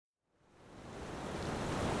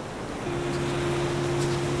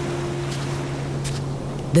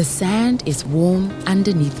The sand is warm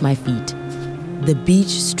underneath my feet. The beach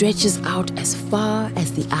stretches out as far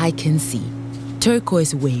as the eye can see.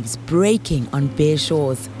 Turquoise waves breaking on bare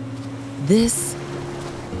shores. This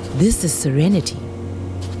is serenity.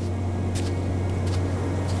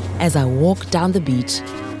 As I walk down the beach,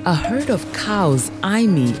 a herd of cows eye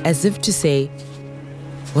me as if to say,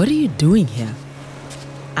 "What are you doing here?"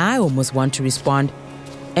 I almost want to respond,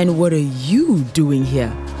 "And what are you doing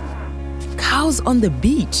here?" Cows on the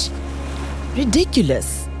beach.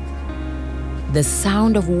 Ridiculous. The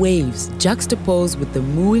sound of waves juxtaposed with the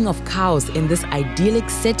mooing of cows in this idyllic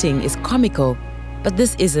setting is comical, but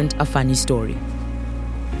this isn't a funny story.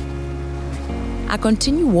 I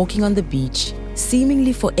continue walking on the beach,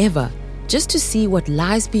 seemingly forever, just to see what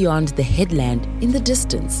lies beyond the headland in the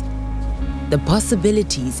distance. The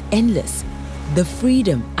possibilities endless, the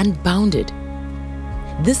freedom unbounded.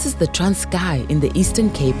 This is the Transkei in the Eastern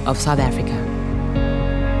Cape of South Africa.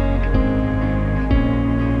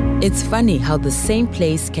 It's funny how the same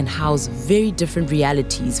place can house very different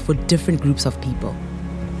realities for different groups of people.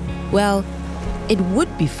 Well, it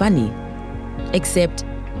would be funny, except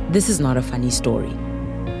this is not a funny story.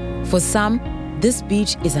 For some, this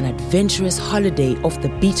beach is an adventurous holiday off the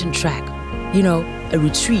beaten track, a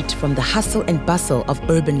retreat from the hustle and bustle of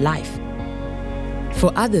urban life.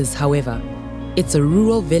 For others, however, it's a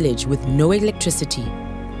rural village with no electricity,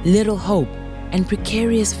 little hope, and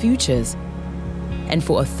precarious futures. And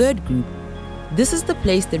for a third group, this is the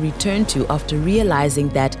place they return to after realizing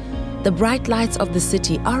that the bright lights of the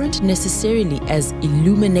city aren't necessarily as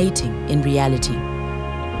illuminating in reality.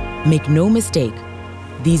 Make no mistake,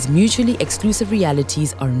 these mutually exclusive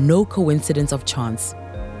realities are no coincidence of chance.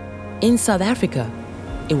 In South Africa,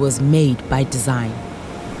 it was made by design.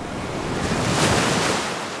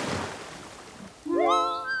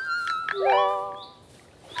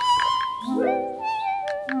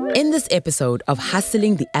 In this episode of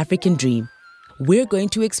Hustling the African Dream, we're going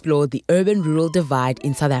to explore the urban-rural divide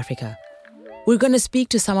in South Africa. We're going to speak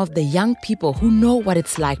to some of the young people who know what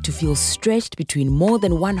it's like to feel stretched between more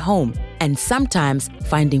than one home and sometimes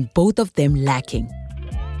finding both of them lacking.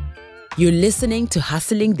 You're listening to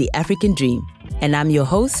Hustling the African Dream, and I'm your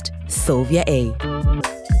host, Sylvia A.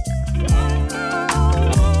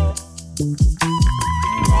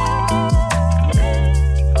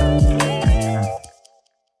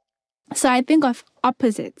 So I think of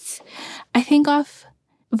opposites. I think of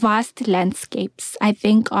vast landscapes. I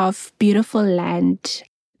think of beautiful land.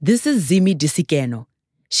 This is Zimi Disikeno.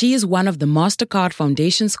 She is one of the MasterCard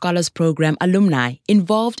Foundation Scholars Program alumni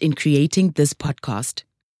involved in creating this podcast.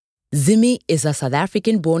 Zimi is a South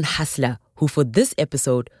African-born hustler who, for this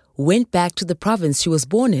episode, went back to the province she was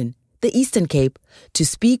born in, the Eastern Cape, to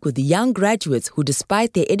speak with young graduates who,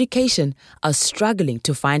 despite their education, are struggling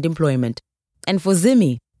to find employment. And for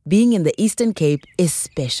Zimi, being in the Eastern Cape is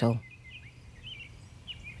special.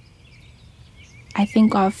 I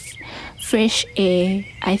think of fresh air.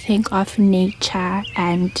 I think of nature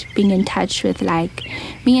and being in touch with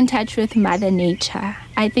Mother Nature.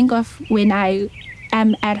 I think of when I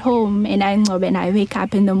am at home and I wake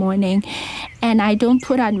up in the morning and I don't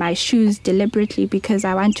put on my shoes deliberately because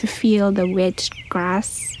I want to feel the wet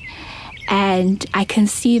grass. And I can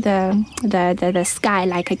see the sky,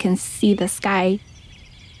 like I can see the sky.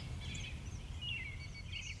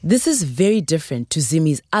 This is very different to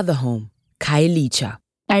Zimi's other home, Khayelitsha.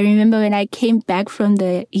 I remember when I came back from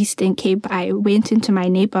the Eastern Cape, I went into my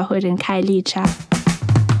neighborhood in Khayelitsha.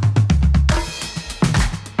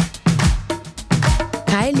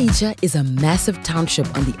 Khayelitsha is a massive township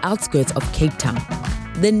on the outskirts of Cape Town.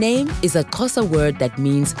 The name is a Xhosa word that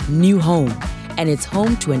means new home, and it's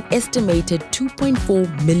home to an estimated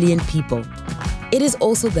 2.4 million people. It is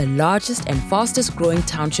also the largest and fastest growing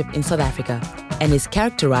township in South Africa and is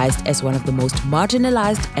characterized as one of the most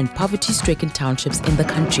marginalized and poverty-stricken townships in the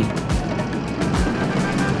country.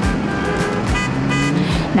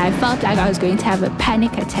 And I felt like I was going to have a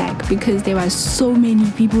panic attack because there were so many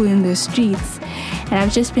people in the streets. And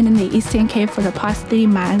I've just been in the Eastern Cape for the past 3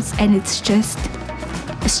 months, and it's just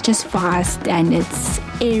vast and it's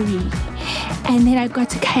airy. And then I got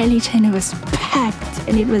to Khayelitsha and it was packed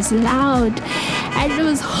and it was loud and it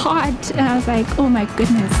was hot. And I was like, oh my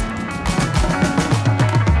goodness.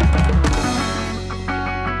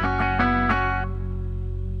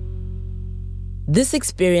 This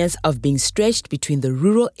experience of being stretched between the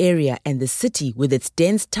rural area and the city with its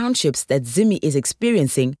dense townships that Zimi is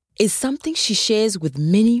experiencing is something she shares with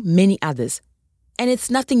many, many others. And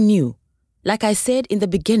it's nothing new. Like I said in the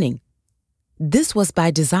beginning, this was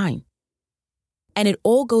by design. And it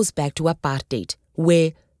all goes back to apartheid,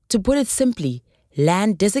 where, to put it simply,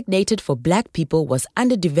 land designated for black people was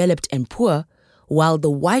underdeveloped and poor, while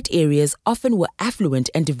the white areas often were affluent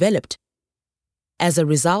and developed. As a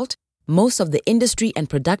result, most of the industry and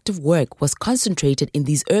productive work was concentrated in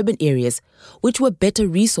these urban areas, which were better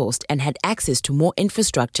resourced and had access to more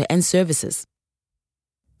infrastructure and services.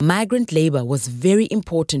 Migrant labor was very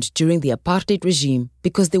important during the apartheid regime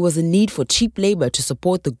because there was a need for cheap labor to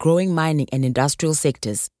support the growing mining and industrial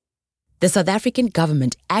sectors. The South African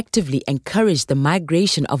government actively encouraged the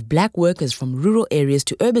migration of black workers from rural areas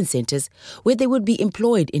to urban centers where they would be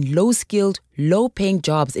employed in low-skilled, low-paying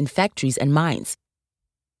jobs in factories and mines.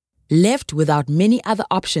 Left without many other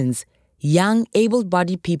options, young,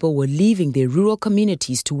 able-bodied people were leaving their rural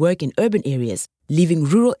communities to work in urban areas, leaving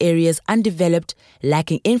rural areas undeveloped,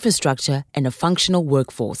 lacking infrastructure and a functional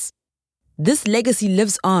workforce. This legacy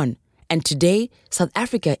lives on, and today, South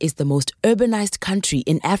Africa is the most urbanized country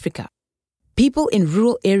in Africa. People in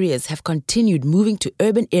rural areas have continued moving to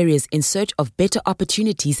urban areas in search of better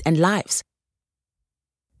opportunities and lives.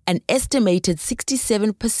 An estimated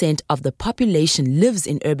 67% of the population lives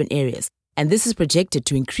in urban areas, and this is projected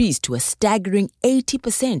to increase to a staggering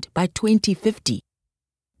 80% by 2050.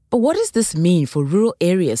 But what does this mean for rural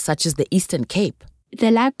areas such as the Eastern Cape?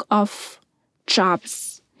 The lack of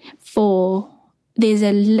jobs there's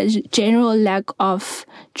a general lack of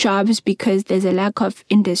jobs because there's a lack of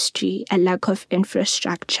industry, a lack of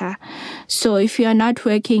infrastructure. So if you're not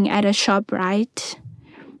working at a shop, right,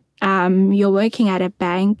 you're working at a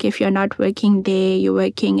bank. If you're not working there, you're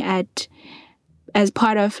working as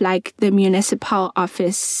part of like the municipal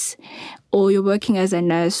office, or you're working as a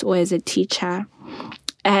nurse or as a teacher.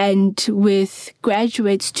 And with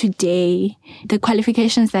graduates today, the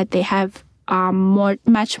qualifications that they have are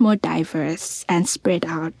much more diverse and spread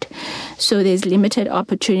out. So there's limited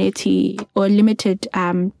opportunity or limited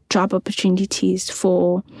job opportunities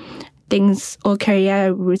for things or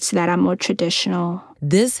career routes that are more traditional.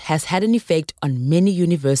 This has had an effect on many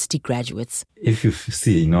university graduates. If you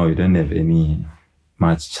see, you don't have any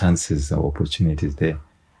much chances or opportunities there,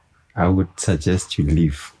 I would suggest you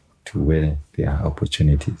leave to where there are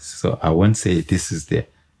opportunities. So I won't say this is there.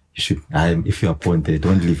 You should, if you're born there,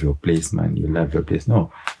 don't leave your place, man. You love your place.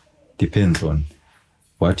 No, depends on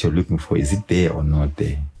what you're looking for. Is it there or not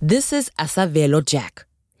there? This is Asavelo Jack.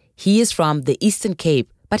 He is from the Eastern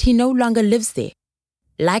Cape, but he no longer lives there.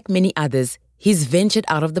 Like many others, he's ventured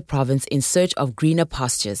out of the province in search of greener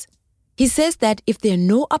pastures. He says that if there are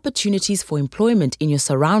no opportunities for employment in your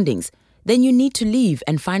surroundings, then you need to leave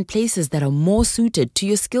and find places that are more suited to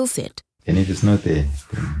your skill set. And if it's not there,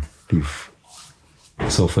 then leave.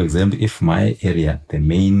 So, for example, if my area, the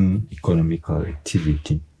main economical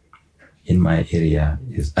activity in my area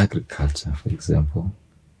is agriculture, for example,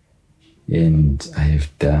 and I have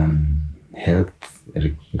done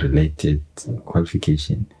health-related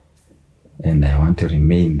qualification, and I want to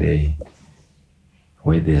remain there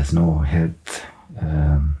where there's no health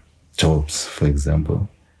jobs, for example,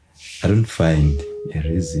 I don't find a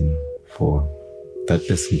reason for that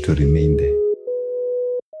person to remain there.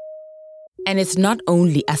 And it's not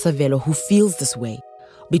only Asavelo who feels this way.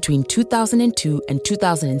 Between 2002 and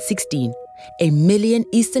 2016, 1 million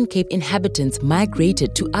Eastern Cape inhabitants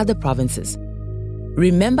migrated to other provinces.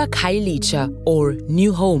 Remember Khayelitsha, or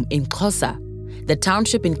New Home in Xhosa, the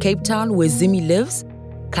township in Cape Town where Zimmy lives?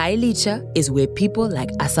 Khayelitsha is where people like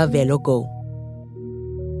Asavelo go.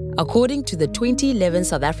 According to the 2011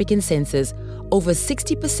 South African census, over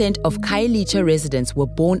 60% of Khayelitsha residents were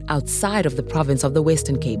born outside of the province of the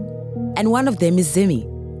Western Cape. And one of them is Zimmy.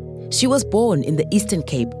 She was born in the Eastern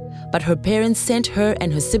Cape, but her parents sent her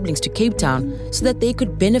and her siblings to Cape Town so that they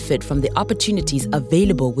could benefit from the opportunities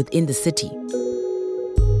available within the city.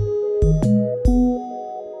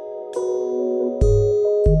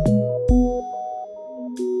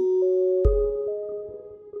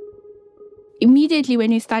 Immediately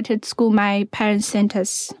when we started school, my parents sent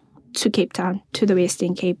us to Cape Town, to the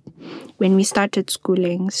Western Cape, when we started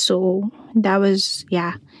schooling. So that was,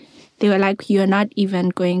 they were like, you're not even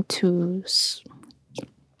going to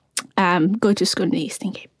go to school in the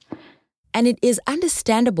Eastern Cape. And it is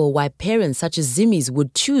understandable why parents such as Zimmy's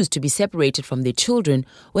would choose to be separated from their children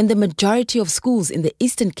when the majority of schools in the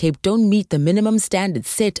Eastern Cape don't meet the minimum standards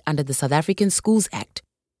set under the South African Schools Act.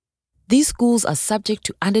 These schools are subject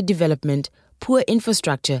to underdevelopment, poor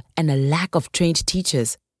infrastructure, and a lack of trained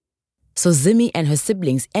teachers. So Zimmy and her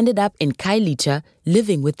siblings ended up in Khayelitsha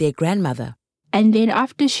living with their grandmother. And then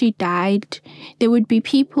after she died, there would be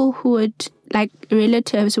people who would, like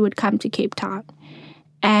relatives who would come to Cape Town.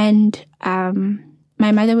 And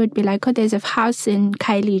my mother would be like, oh, there's a house in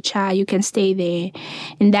Khayelitsha, you can stay there.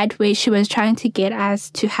 In that way, she was trying to get us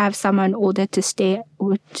to have someone older to stay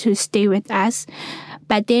with us.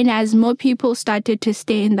 But then as more people started to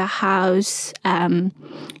stay in the house,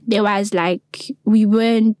 there was like, we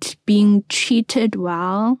weren't being treated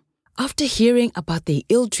well. After hearing about their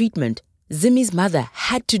ill treatment, Zimmy's mother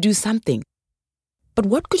had to do something. But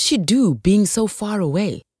what could she do being so far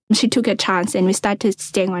away? She took a chance and we started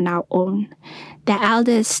staying on our own. The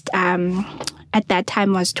eldest at that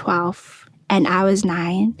time was 12 and I was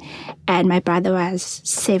 9 and my brother was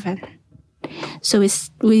 7. So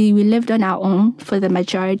we lived on our own for the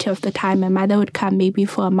majority of the time. My mother would come maybe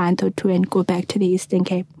for a month or 2 and go back to the Eastern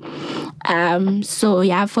Cape.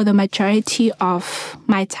 For the majority of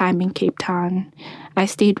my time in Cape Town, I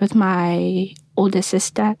stayed with my older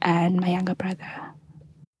sister and my younger brother.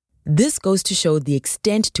 This goes to show the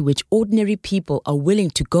extent to which ordinary people are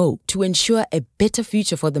willing to go to ensure a better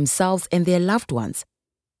future for themselves and their loved ones.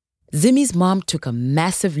 Zimmy's mom took a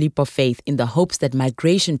massive leap of faith in the hopes that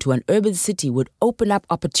migration to an urban city would open up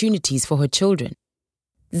opportunities for her children.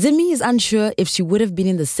 Zimmy is unsure if she would have been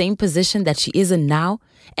in the same position that she is in now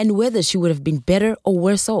and whether she would have been better or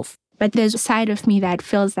worse off. But there's a side of me that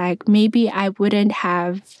feels like maybe I wouldn't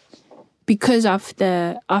have, because of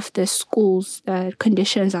the schools, the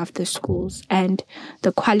conditions of the schools and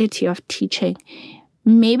the quality of teaching,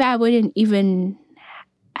 maybe I wouldn't even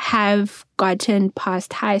have gotten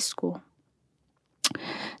past high school.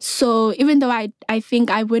 So even though I think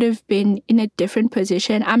I would have been in a different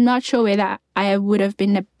position, I'm not sure whether I would have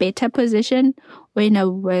been in a better position or in a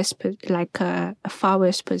worse, like a far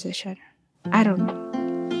worse position. I don't know.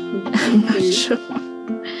 I'm not sure.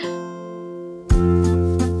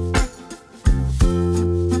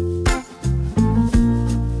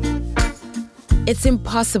 It's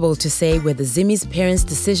impossible to say whether Zimmy's parents'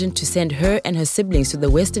 decision to send her and her siblings to the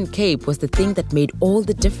Western Cape was the thing that made all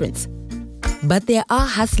the difference. But there are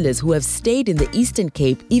hustlers who have stayed in the Eastern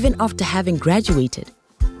Cape even after having graduated.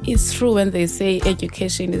 It's true when they say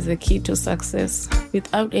education is the key to success.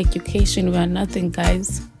 Without education, we are nothing,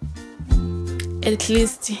 guys. At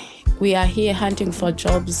least we are here hunting for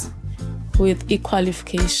jobs with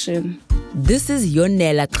e-qualification. This is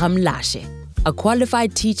Yonela Kamlashe, a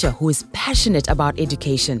qualified teacher who is passionate about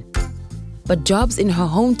education. But jobs in her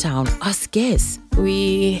hometown are scarce.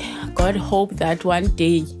 We got hope that one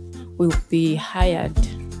day we'll be hired,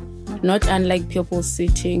 not unlike people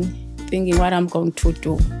sitting, thinking what I'm going to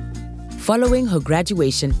do. Following her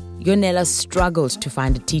graduation, Yonela struggled to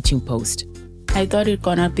find a teaching post. I thought it's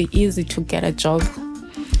gonna be easy to get a job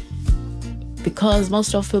because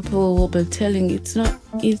most of people will be telling it's not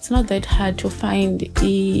that hard to find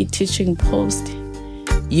a teaching post.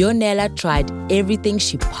 Yonela tried everything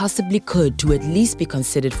she possibly could to at least be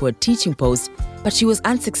considered for a teaching post, but she was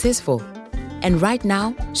unsuccessful. And right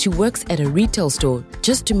now, she works at a retail store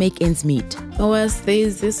just to make ends meet.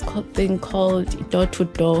 There's this thing called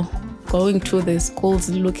door-to-door, going to the schools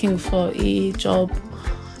looking for a job,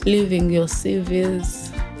 leaving your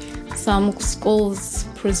CVs. Some schools,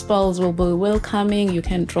 principals will be welcoming. You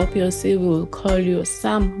can drop your CV, we'll call you.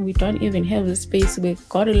 Some, we don't even have the space. We've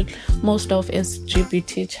got most of SGB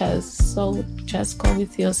teachers, so just go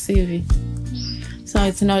with your CV. So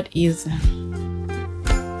it's not easy.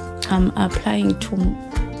 I'm applying to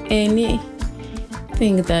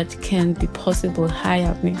anything that can be possible,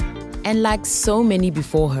 hire me. And like so many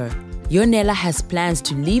before her, Yonela has plans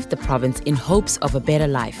to leave the province in hopes of a better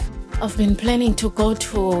life. I've been planning to go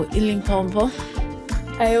to iLimpopo.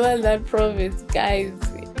 I want that province, guys.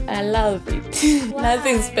 I love it. Wow.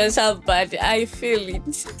 Nothing special, but I feel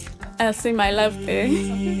it. I see my life there.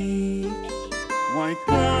 White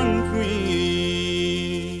country.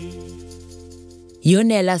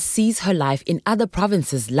 Yonela sees her life in other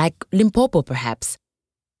provinces like Limpopo perhaps.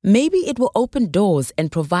 Maybe it will open doors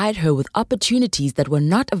and provide her with opportunities that were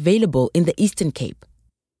not available in the Eastern Cape.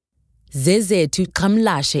 Zezethu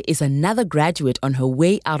Kamlashe is another graduate on her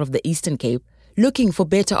way out of the Eastern Cape, looking for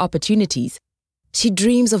better opportunities. She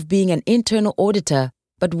dreams of being an internal auditor,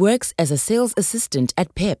 but works as a sales assistant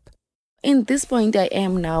at PEP. In this point I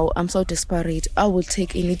am now, I'm so desperate. I will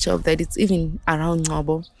take any job that is even around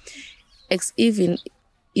Ngcobo. Even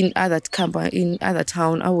in other company, in other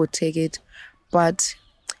town, I would take it. But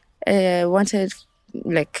I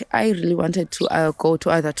really wanted to go to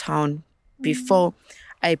other town before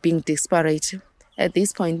I being desperate. At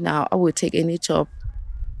this point now, I would take any job.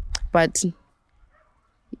 But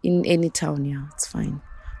in any town, yeah, it's fine.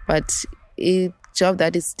 But a job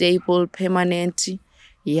that is stable, permanent,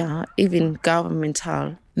 yeah, even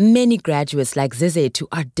governmental. Many graduates like Zezethu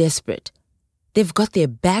are desperate. They've got their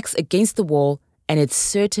backs against the wall and it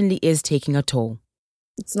certainly is taking a toll.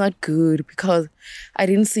 It's not good because I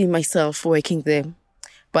didn't see myself working there.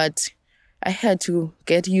 But I had to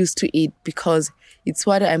get used to it because it's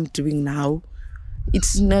what I'm doing now.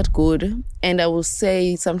 It's not good. And I will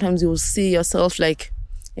say sometimes you will see yourself like,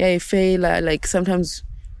 you fail, like sometimes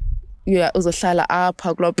uzohlala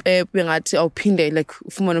apha kuloo app engathi awuphinde like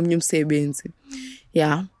ufumane omnye umsebenzi.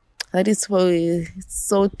 Yeah. That is why it's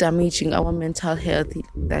so damaging our mental health,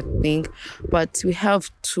 that thing. But we have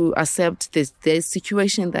to accept the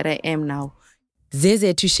situation that I am now.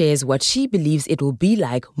 Zezethu shares what she believes it will be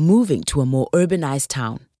like moving to a more urbanized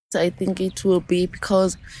town. I think it will be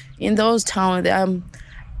because in those towns there are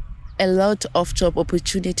a lot of job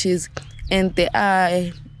opportunities and they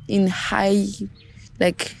are in high,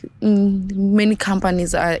 like many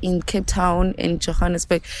companies are in Cape Town and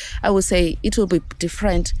Johannesburg. I would say it will be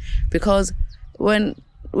different because when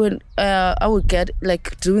I would get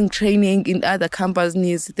like doing training in other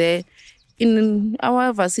companies there, in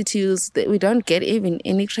our varsities, we don't get even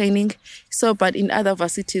any training. So, but in other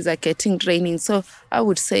varsities are getting training. So I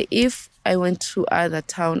would say if I went to other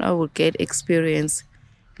town, I would get experience,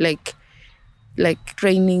 like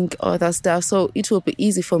training, other stuff. So it will be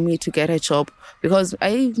easy for me to get a job because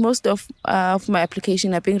most of my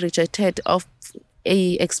application are being rejected of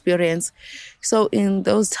a experience. So in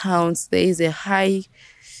those towns, there is a high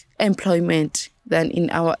employment than in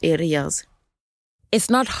our areas. It's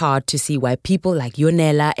not hard to see why people like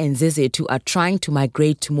Yonela and Zezethu are trying to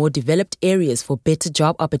migrate to more developed areas for better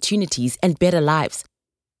job opportunities and better lives.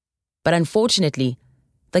 But unfortunately,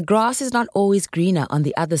 the grass is not always greener on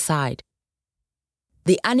the other side.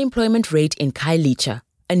 The unemployment rate in Khayelitsha,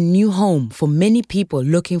 a new home for many people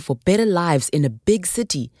looking for better lives in a big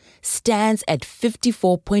city, stands at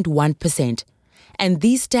 54.1%. And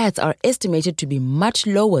these stats are estimated to be much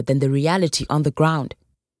lower than the reality on the ground.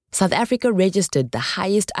 South Africa registered the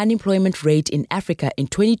highest unemployment rate in Africa in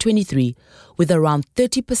 2023, with around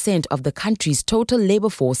 30% of the country's total labor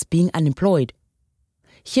force being unemployed.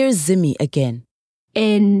 Here's Zimi again.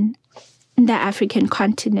 In the African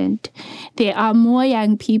continent, there are more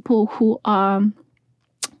young people who are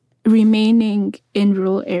remaining in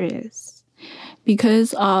rural areas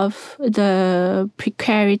because of the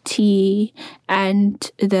precarity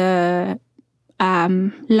and the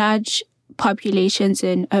large populations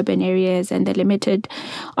in urban areas and the limited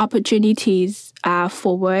opportunities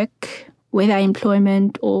for work, whether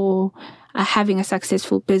employment or having a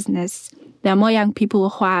successful business. There are more young people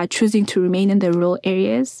who are choosing to remain in the rural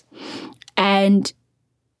areas. And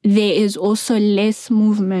there is also less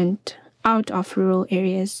movement out of rural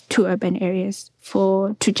areas to urban areas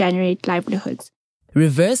to generate livelihoods.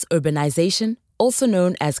 Reverse urbanization, also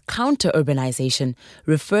known as counter-urbanization,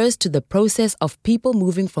 refers to the process of people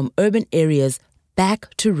moving from urban areas back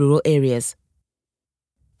to rural areas.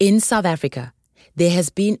 In South Africa, there has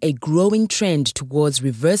been a growing trend towards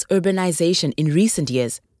reverse urbanization in recent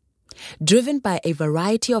years, driven by a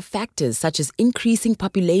variety of factors such as increasing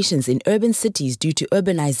populations in urban cities due to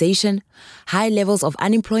urbanization, high levels of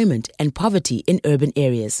unemployment, and poverty in urban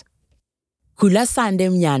areas. Kulasande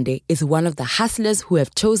Mnyande is one of the hustlers who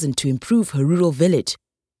have chosen to improve her rural village.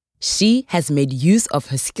 She has made use of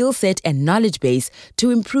her skill set and knowledge base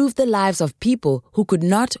to improve the lives of people who could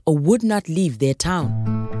not or would not leave their town.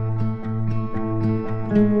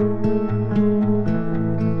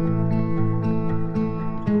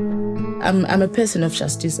 I'm a person of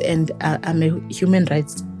justice and I'm a human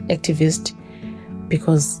rights activist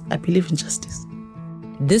because I believe in justice.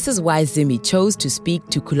 This is why Zimi chose to speak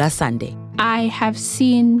to Kulasande. I have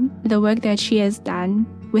seen the work that she has done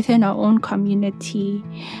within our own community,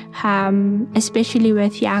 especially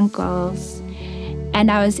with young girls. And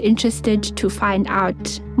I was interested to find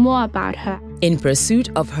out more about her. In pursuit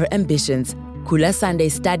of her ambitions, Kulasande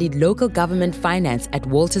studied local government finance at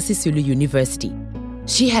Walter Sisulu University.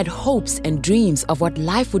 She had hopes and dreams of what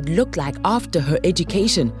life would look like after her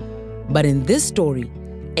education. But in this story,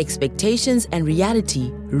 expectations and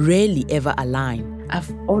reality rarely ever align.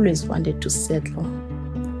 I've always wanted to settle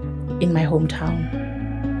in my hometown,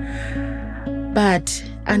 but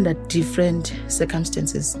under different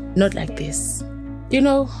circumstances, not like this. You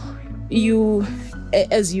know,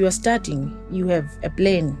 as you are starting, you have a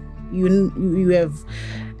plan. You have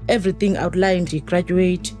everything outlined. You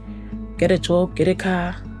graduate, get a job, get a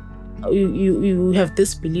car. You have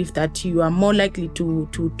this belief that you are more likely to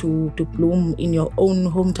bloom in your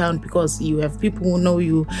own hometown because you have people who know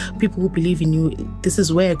you, people who believe in you. This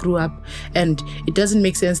is where I grew up, and it doesn't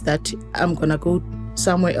make sense that I'm gonna go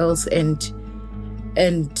somewhere else and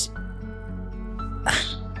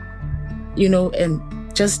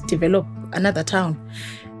just develop another town.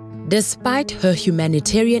 Despite her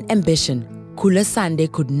humanitarian ambition, Khula Sande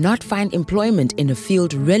could not find employment in a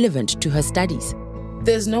field relevant to her studies.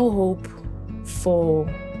 There's no hope for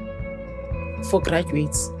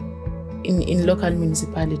graduates in local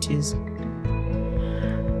municipalities.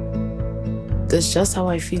 That's just how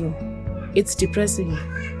I feel. It's depressing.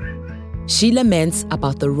 She laments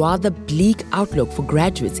about the rather bleak outlook for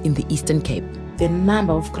graduates in the Eastern Cape. The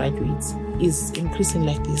number of graduates is increasing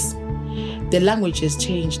like this. The language has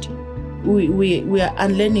changed. We are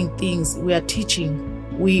unlearning things. We are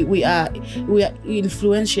teaching. We are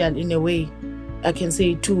influential in a way. I can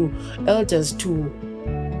say to elders, to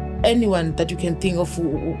anyone that you can think of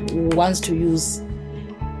who wants to use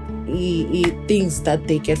things that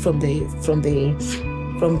they get from the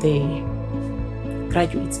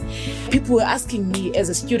graduates. People were asking me as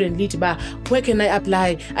a student leader, where can I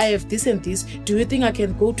apply? I have this and this. Do you think I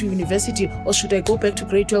can go to university or should I go back to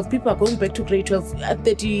grade 12? People are going back to grade 12.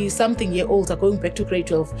 30-something year olds are going back to grade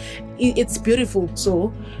 12. It's beautiful.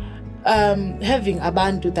 So having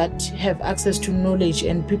abantu that have access to knowledge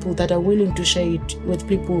and people that are willing to share it with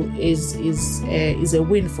people is a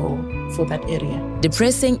win for that area.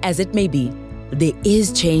 Depressing as it may be, there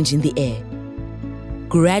is change in the air.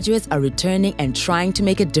 Graduates are returning and trying to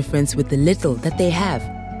make a difference with the little that they have.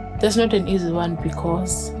 That's not an easy one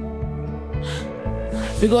because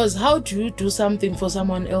how do you do something for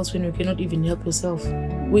someone else when you cannot even help yourself?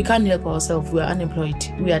 We can't help ourselves. We are unemployed.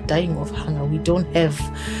 We are dying of hunger. We don't have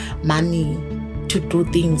money to do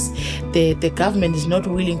things. The government is not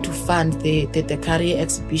willing to fund the career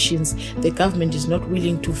exhibitions. The government is not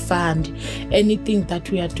willing to fund anything that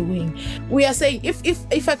we are doing. We are saying,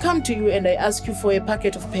 if I come to you and I ask you for a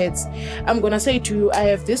packet of pads, I'm going to say to you, I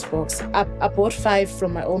have this box. I bought 5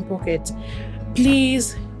 from my own pocket.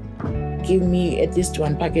 Please give me at least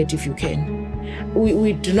 1 packet if you can.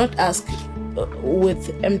 We do not ask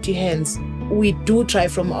with empty hands. We do try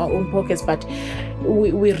from our own pockets, but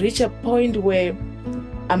we reach a point where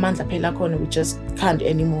amandla phela khona, we just can't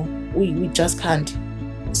anymore. We just can't.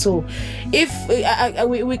 So if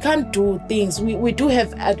we can't do things, we do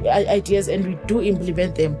have ideas and we do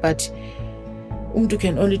implement them, but umntu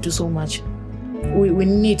can only do so much. We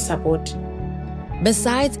need support.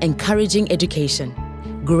 Besides encouraging education,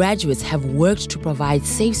 graduates have worked to provide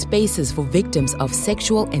safe spaces for victims of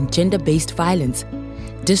sexual and gender-based violence,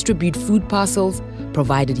 distribute food parcels,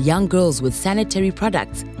 provided young girls with sanitary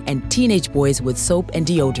products, and teenage boys with soap and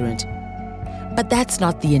deodorant. But that's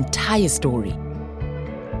not the entire story.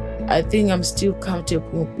 I think I'm still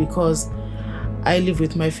comfortable because I live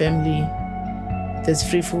with my family. There's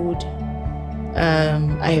free food.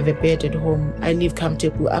 I have a bed at home. I live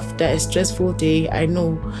comfortable. After a stressful day, I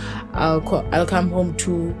know I'll come home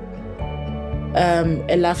to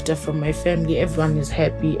a laughter from my family. Everyone is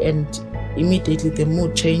happy, and immediately the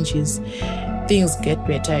mood changes. Things get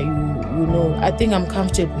better. You know. I think I'm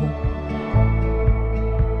comfortable.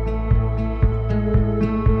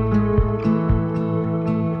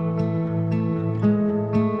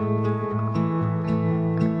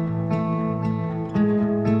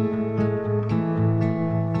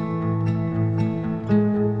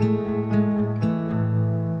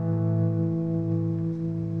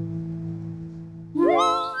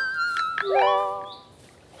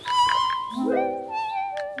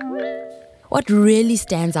 What really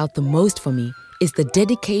stands out the most for me is the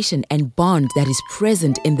dedication and bond that is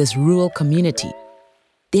present in this rural community.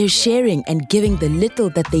 They're sharing and giving the little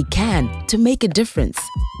that they can to make a difference.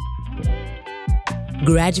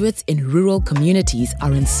 Graduates in rural communities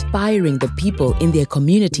are inspiring the people in their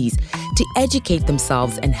communities to educate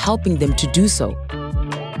themselves and helping them to do so.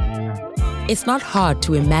 It's not hard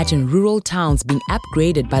to imagine rural towns being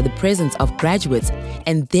upgraded by the presence of graduates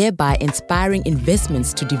and thereby inspiring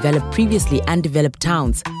investments to develop previously undeveloped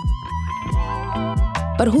towns.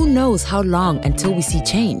 But who knows how long until we see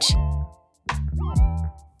change?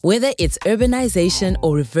 Whether it's urbanization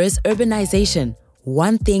or reverse urbanization,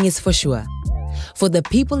 one thing is for sure. For the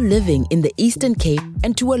people living in the Eastern Cape,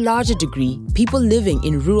 and to a larger degree, people living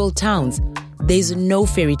in rural towns, there's no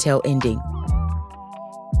fairy tale ending.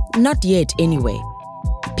 Not yet, anyway.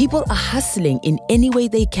 People are hustling in any way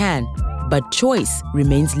they can, but choice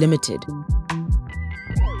remains limited.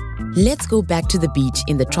 Let's go back to the beach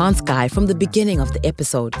in the Transkei from the beginning of the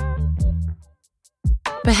episode.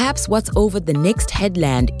 Perhaps what's over the next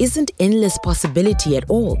headland isn't endless possibility at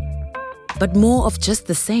all, but more of just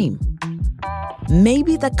the same.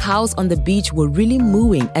 Maybe the cows on the beach were really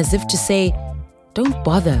mooing as if to say, don't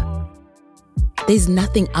bother. There's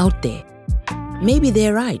nothing out there. Maybe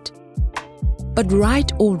they're right. But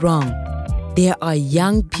right or wrong, there are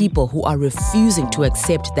young people who are refusing to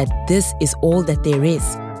accept that this is all that there is.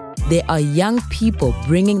 There are young people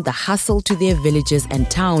bringing the hustle to their villages and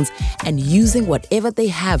towns and using whatever they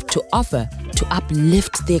have to offer to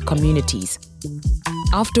uplift their communities.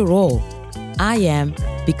 After all, I am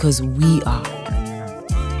because we are.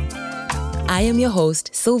 I am your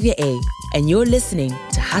host, Sylvia A., and you're listening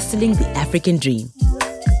to Hustling the African Dream.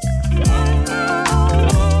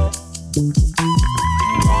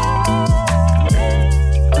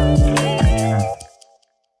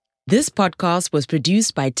 This podcast was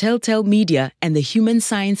produced by Telltale Media and the Human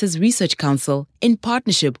Sciences Research Council in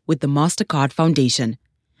partnership with the MasterCard Foundation.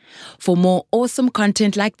 For more awesome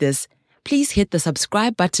content like this, please hit the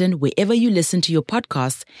subscribe button wherever you listen to your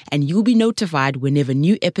podcasts and you'll be notified whenever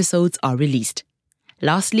new episodes are released.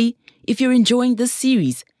 Lastly, if you're enjoying this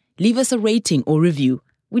series, leave us a rating or review.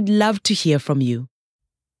 We'd love to hear from you.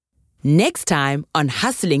 Next time on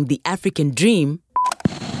Hustling the African Dream.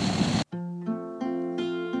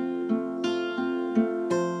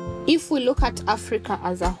 If we look at Africa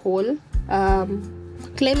as a whole,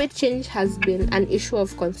 climate change has been an issue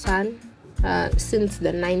of concern since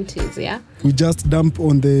the 90s, yeah? We just dump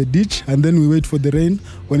on the ditch and then we wait for the rain.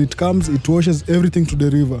 When it comes, it washes everything to the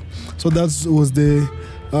river. So that was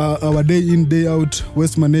our day in, day out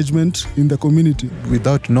waste management in the community.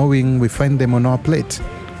 Without knowing, we find them on our plate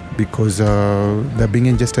because they're being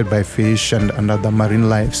ingested by fish and other marine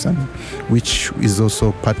lives, and which is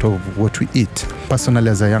also part of what we eat. Personally,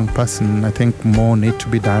 as a young person, I think more need to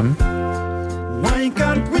be done. Why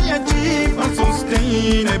can't we achieve a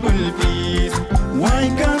sustainable peace? Why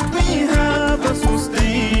can't